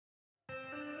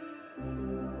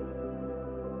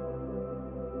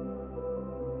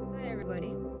Hi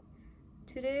everybody.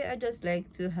 Today I just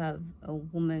like to have a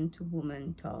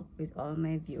woman-to-woman talk with all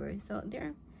my viewers out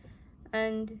there,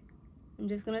 and I'm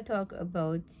just gonna talk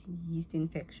about yeast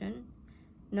infection.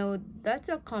 Now that's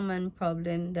a common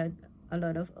problem that a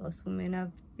lot of us women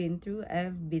have been through.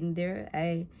 I've been there.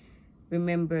 I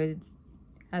remember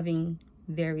having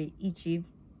very itchy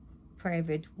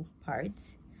private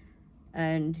parts,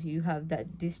 and you have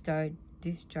that discharge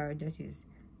that is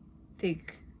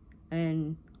thick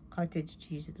and cottage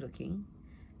cheese looking,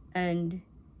 and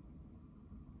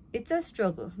it's a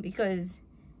struggle because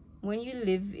when you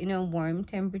live in a warm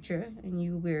temperature and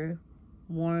you wear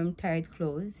warm tight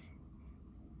clothes,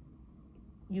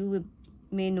 you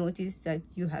may notice that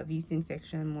you have yeast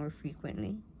infection more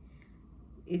frequently.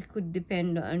 It could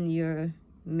depend on your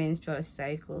menstrual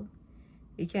cycle.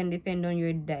 It can depend on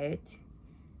your diet.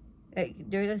 Like,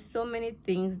 there are so many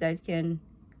things that can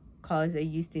cause a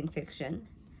yeast infection,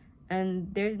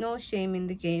 and there's no shame in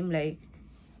the game. Like,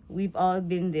 we've all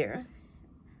been there.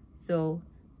 So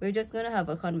we're just gonna have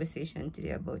a conversation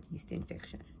today about yeast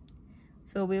infection.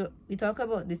 So we talk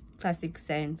about the classic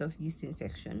signs of yeast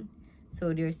infection.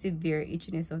 So there's severe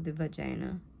itchiness of the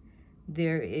vagina.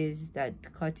 There is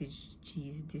that cottage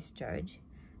cheese discharge.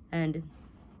 And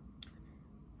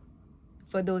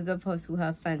for those of us who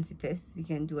have fancy tests, we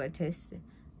can do a test,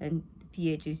 and the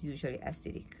pH is usually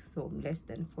acidic, so less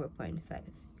than 4.5.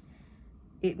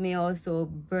 It may also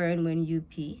burn when you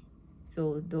pee.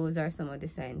 So those are some of the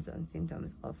signs and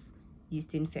symptoms of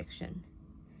yeast infection.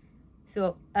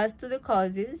 So as to the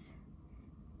causes,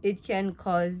 it can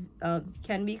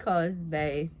be caused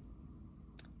by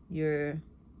your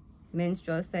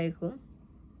menstrual cycle.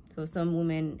 So some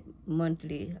women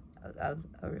monthly have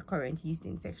a recurrent yeast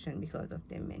infection because of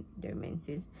their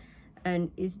menses,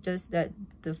 and it's just that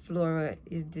the flora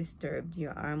is disturbed.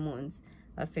 Your hormones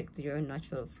affect your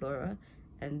natural flora,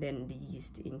 and then the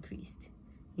yeast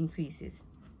increases.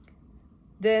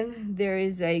 Then there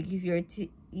is, like, if you're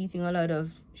eating a lot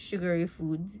of sugary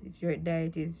foods, if your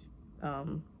diet is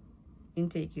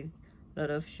intake is a lot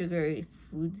of sugary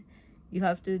foods, you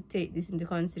have to take this into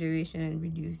consideration and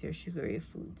reduce your sugary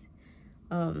foods.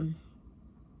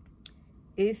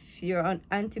 If you're on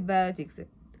antibiotics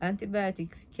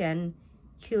can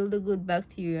kill the good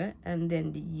bacteria, and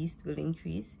then the yeast will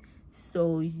increase,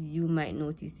 so you might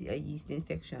notice a yeast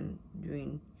infection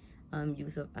during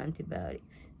use of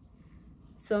antibiotics.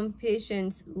 Some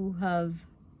patients who have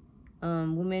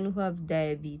women who have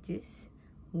diabetes,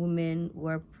 women who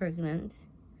are pregnant,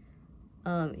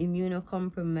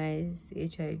 immunocompromised,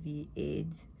 HIV,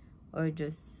 AIDS, or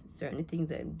just certain things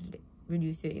that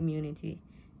reduce your immunity,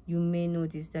 you may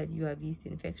notice that you have yeast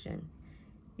infection.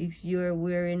 If you're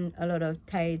wearing a lot of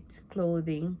tight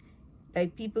clothing,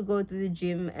 like people go to the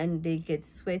gym and they get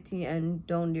sweaty and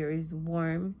down there is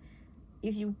warm,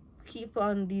 if you keep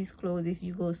on these clothes, if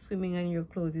you go swimming and your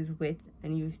clothes is wet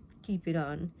and you keep it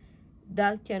on,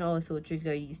 that can also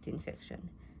trigger yeast infection.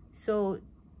 So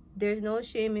there's no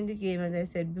shame in the game. As I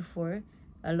said before,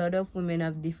 a lot of women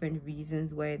have different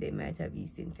reasons why they might have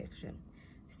yeast infection.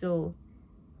 So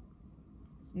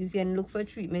you can look for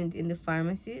treatment in the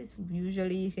pharmacies.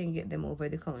 Usually you can get them over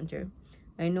the counter.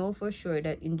 I know for sure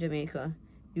that in Jamaica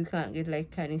you can't get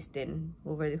like Canesten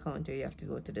over the counter. You have to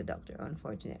go to the doctor,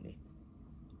 unfortunately.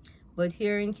 But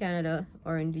here in Canada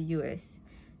or in the US,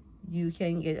 you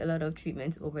can get a lot of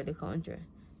treatments over the counter.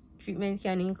 Treatment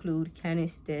can include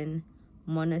Canesten,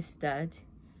 Monistat,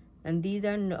 and these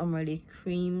are normally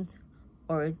creams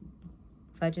or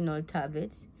vaginal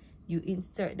tablets. You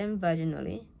insert them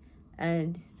vaginally,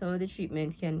 and some of the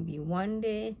treatment can be 1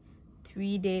 day,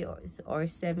 3 days, or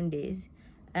 7 days.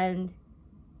 And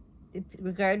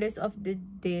regardless of the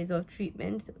days of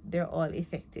treatment, they're all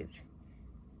effective.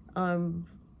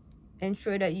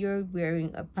 Ensure that you're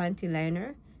wearing a panty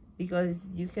liner, because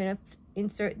you can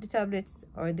insert the tablets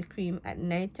or the cream at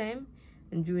nighttime,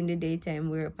 and during the daytime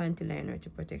wear a panty liner to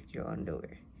protect your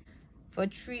underwear. For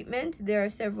treatment, there are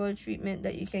several treatments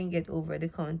that you can get over the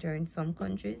counter in some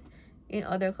countries. In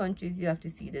other countries, you have to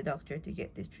see the doctor to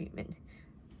get this treatment.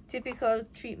 Typical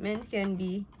treatment can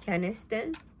be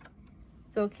Canesten.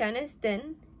 So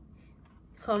Canesten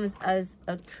comes as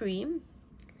a cream,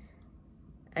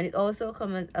 and it also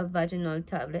comes as a vaginal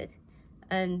tablet,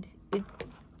 and it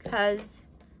has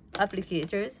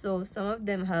applicators. So some of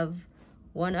them have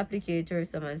 1 applicator,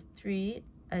 some has 3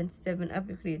 and 7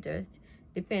 applicators,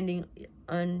 depending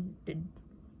on the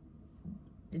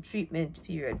treatment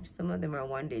period. Some of them are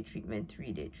 1 day treatment,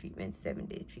 3 day treatment, 7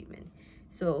 day treatment.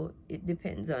 So it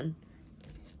depends on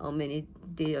how many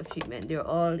days of treatment. They're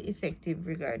all effective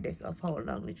regardless of how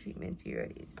long the treatment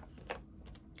period is.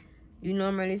 You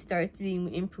normally start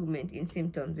seeing improvement in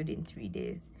symptoms within 3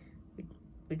 days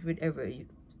with whatever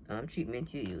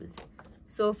treatment you use.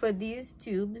 So for these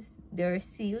tubes, they're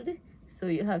sealed, so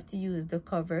you have to use the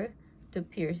cover to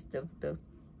pierce the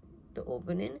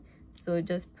opening. So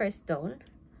just press down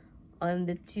on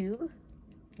the tube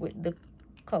with the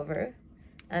cover,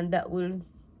 and that will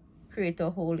create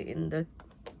a hole in the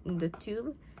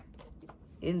tube,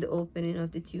 in the opening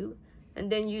of the tube,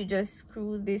 and then you just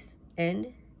screw this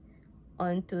end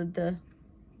onto the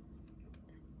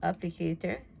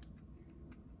applicator.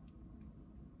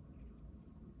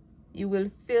 You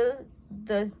will fill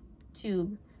the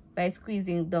tube by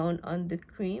squeezing down on the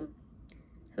cream.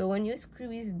 So when you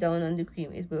squeeze down on the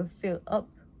cream, it will fill up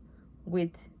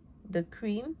with the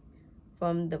cream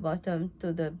from the bottom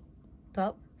to the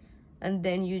top, and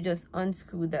then you just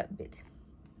unscrew that bit.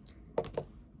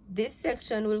 This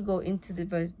section will go into the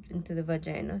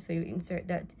vagina, so you insert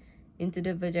that into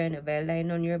the vagina by lying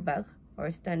on your back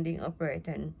or standing upright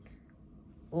and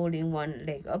holding one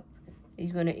leg up.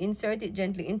 You're going to insert it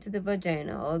gently into the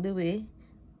vagina all the way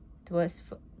towards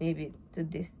maybe to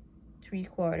this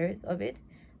 3/4 of it,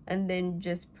 and then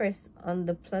just press on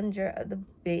the plunger at the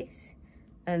base,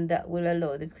 and that will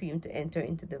allow the cream to enter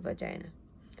into the vagina.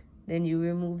 Then you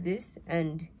remove this,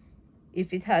 and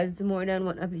if it has more than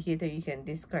one applicator, you can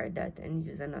discard that and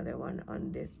use another one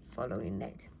on the following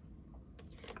night.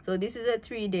 So this is a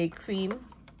 3-day cream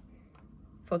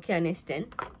for Canesten.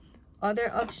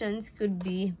 Other options could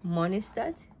be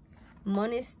Monistat.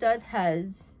 Monistat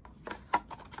has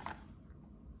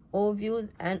ovules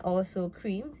and also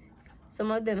creams. Some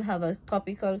of them have a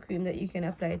topical cream that you can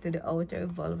apply to the outer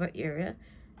vulva area,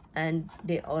 and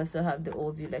they also have the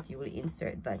ovule that you will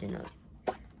insert vaginally.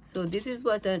 So this is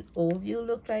what an ovule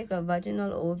looks like, a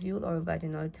vaginal ovule or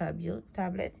vaginal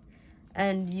tablet.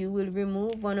 And you will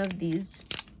remove one of these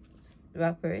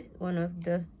wrappers, one of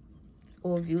the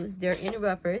ovules. They're in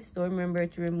wrappers, so remember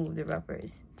to remove the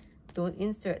wrappers. Don't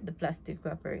insert the plastic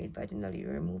wrapper in vaginally.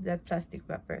 Remove that plastic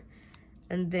wrapper.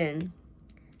 And then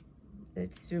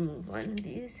let's remove one of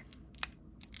these.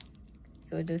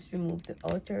 So just remove the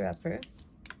outer wrapper.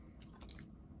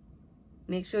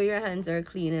 Make sure your hands are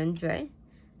clean and dry,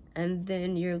 and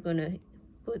then you're gonna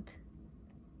put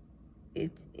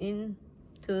it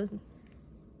into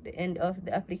the end of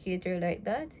the applicator like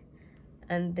that,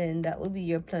 and then that will be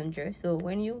your plunger. So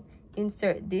when you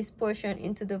insert this portion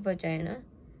into the vagina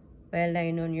while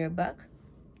lying on your back,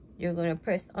 you're gonna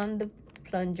press on the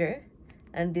plunger,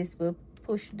 and this will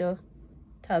push the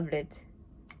tablet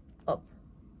up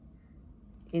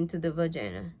into the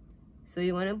vagina. So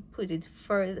you want to put it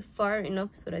far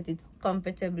enough so that it's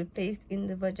comfortably placed in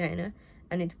the vagina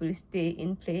and it will stay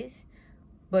in place.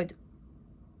 But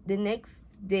the next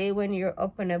day when you're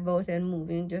up and about and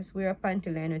moving, just wear a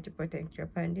panty liner to protect your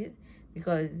panties,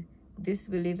 because this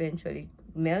will eventually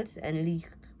melt and leak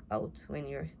out when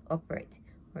you're upright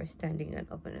or standing and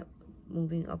up and up,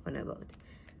 moving up and about.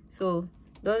 So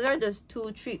those are just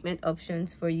 2 treatment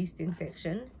options for yeast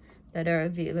infection that are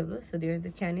available. So there's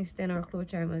the Canesten or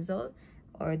clotrimazole,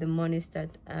 or the Monistat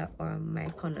or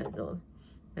miconazole,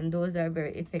 and those are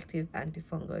very effective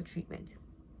antifungal treatment.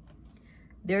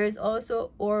 There is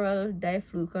also oral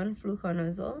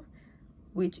fluconazole,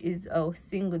 which is a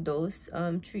single dose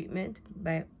treatment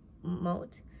by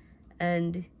mouth,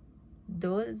 and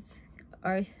those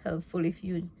are helpful if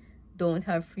you don't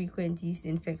have frequent yeast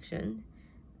infection,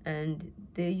 and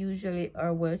they usually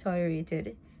are well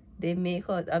tolerated. They may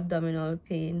cause abdominal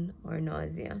pain or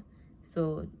nausea.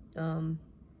 So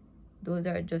those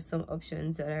are just some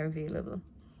options that are available.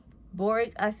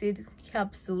 Boric acid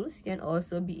capsules can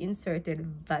also be inserted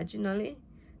vaginally,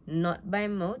 not by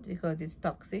mouth because it's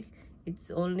toxic.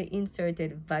 It's only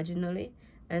inserted vaginally,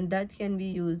 and that can be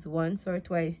used once or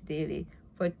twice daily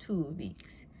for 2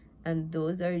 weeks. And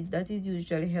that is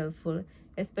usually helpful,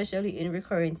 especially in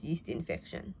recurrent yeast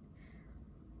infection.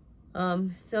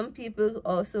 Some people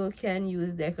also can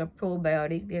use like a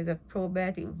probiotic. There's a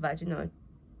probiotic vaginal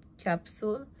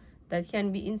capsule that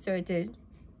can be inserted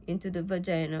into the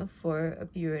vagina for a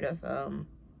period of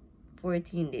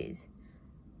 14 days.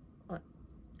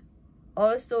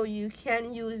 Also, you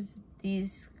can use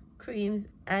these creams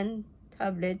and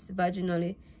tablets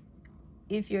vaginally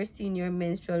if you're seeing your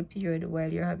menstrual period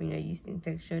while you're having a yeast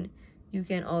infection. You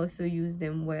can also use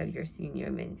them while you're seeing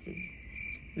your menses.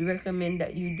 We recommend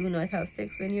that you do not have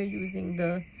sex when you're using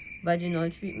the vaginal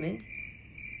treatment,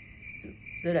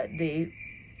 so that they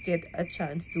get a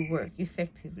chance to work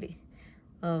effectively.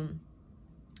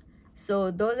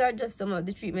 So those are just some of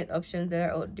the treatment options that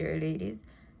are out there, ladies.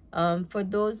 For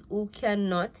those who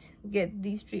cannot get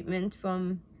these treatments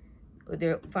from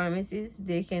their pharmacist,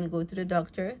 they can go to the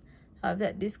doctor, have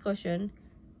that discussion,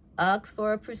 ask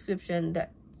for a prescription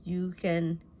that you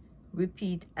can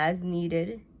repeat as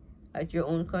needed at your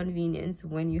own convenience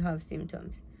when you have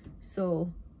symptoms.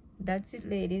 So that's it,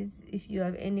 ladies. If you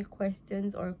have any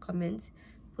questions or comments,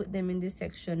 put them in the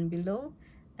section below,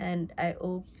 and I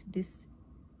hope this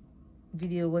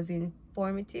video was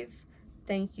informative.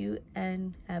 Thank you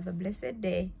and have a blessed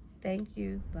day. Thank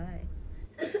you. Bye.